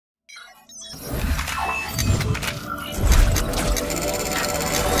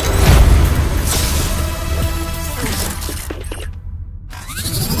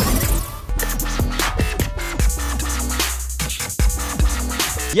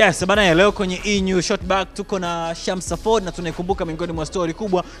Yes, bana, leo kwenye E-News Shortback tuko na Shamsa Ford na tunaikumbuka miongoni mwa story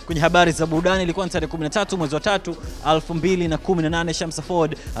kubwa kwenye habari za burudani. Ilikuwa ni tarehe 13 mwezi wa 3 2018. Shamsa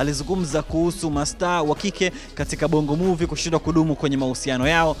Ford alizungumza kuhusu mastaa wa kike katika Bongo Movie kushindwa kudumu kwenye mahusiano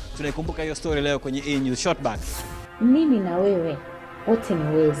yao. Tunaikumbuka hiyo story leo kwenye E-News Shortback. Mimi na wewe wote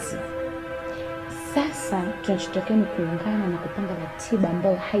ni wezi. Sasa tunachotaka ni kuungana na kupanga ratiba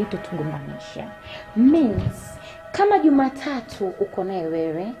ambayo haitotugombanisha. Means kama Jumatatu uko naye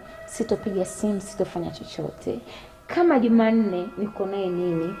wewe, sitopiga simu, sitofanya chochote. Kama Jumanne niko naye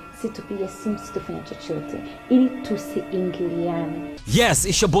mimi, sitopiga simu, sitofanya chochote, ili tusiingiliane. Yes,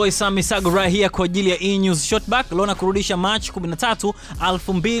 it's your boy Sami Sago right here kwa ajili ya E-News Shortback. Leo na kurudisha March 13,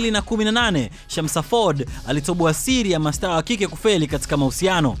 2018. Shamsa Ford alitoboa siri ya mastaa wa kike kufeli katika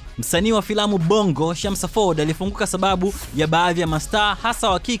mahusiano. Msanii wa filamu Bongo, Shamsa Ford alifunguka sababu ya baadhi ya mastaa hasa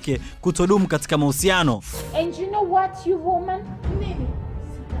wa kike kutodumu katika mahusiano. And you know what, you woman? Mimi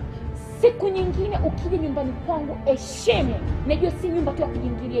siku nyingine ukija nyumbani kwangu heshima. Najua si nyumba tu ya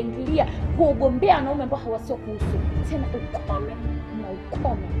kuingilia kuogombea wanaume ambao hawasio kuhusu. Tena ukome na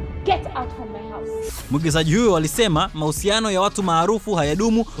ukome. Get out from my house. Muigizaji huyo alisema mahusiano ya watu maarufu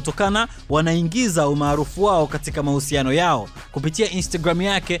hayadumu kutokana wanaingiza umaarufu wao katika mahusiano yao. Kupitia Instagram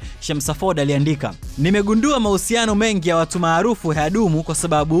yake, Shamsa Ford aliandika, "Nimegundua mahusiano mengi ya watu maarufu hayadumu kwa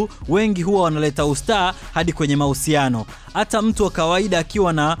sababu wengi huwa wanaleta ustaa hadi kwenye mahusiano. Hata mtu wa kawaida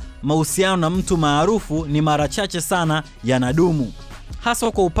akiwa na mahusiano na mtu maarufu ni mara chache sana yanadumu.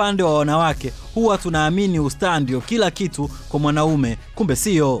 Hasa kwa upande wa wanawake, huwa tunaamini ustaa ndio kila kitu kwa mwanaume, kumbe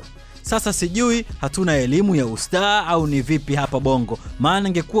sio. Sasa sijui hatuna elimu ya ustaa au ni vipi hapa Bongo. Maana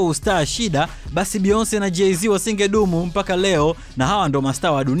ingekuwa ustaa shida, basi Beyonce na Jay-Z wasingedumu mpaka leo na hawa ndo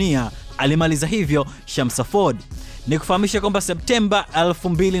mastaa wa dunia." Alimaliza hivyo Shamsa Ford. Nikufahamisha kwamba Septemba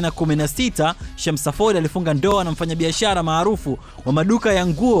 2016 Shamsa Ford alifunga ndoa na mfanyabiashara maarufu wa maduka ya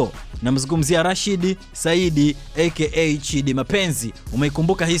nguo, na mzungumzia Rashidi Saidi aka Chidi Mapenzi.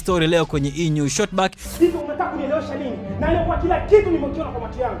 Umeikumbuka hii story leo kwenye E-News Shortback. Hivi unataka kunielewesha nini? Na leo kwa kila kitu nimekiona kwa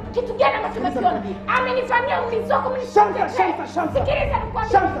macho yangu. Kitu gani ambacho umekiona? Amenifanyia umizoko Shamsa. Sikiliza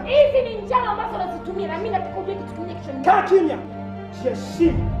nikwambie. Hizi ni njama ambazo nazitumia na mimi natukujua kitu kingine kisha. Kaa kimya.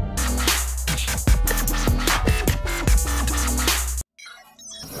 Jiheshimu.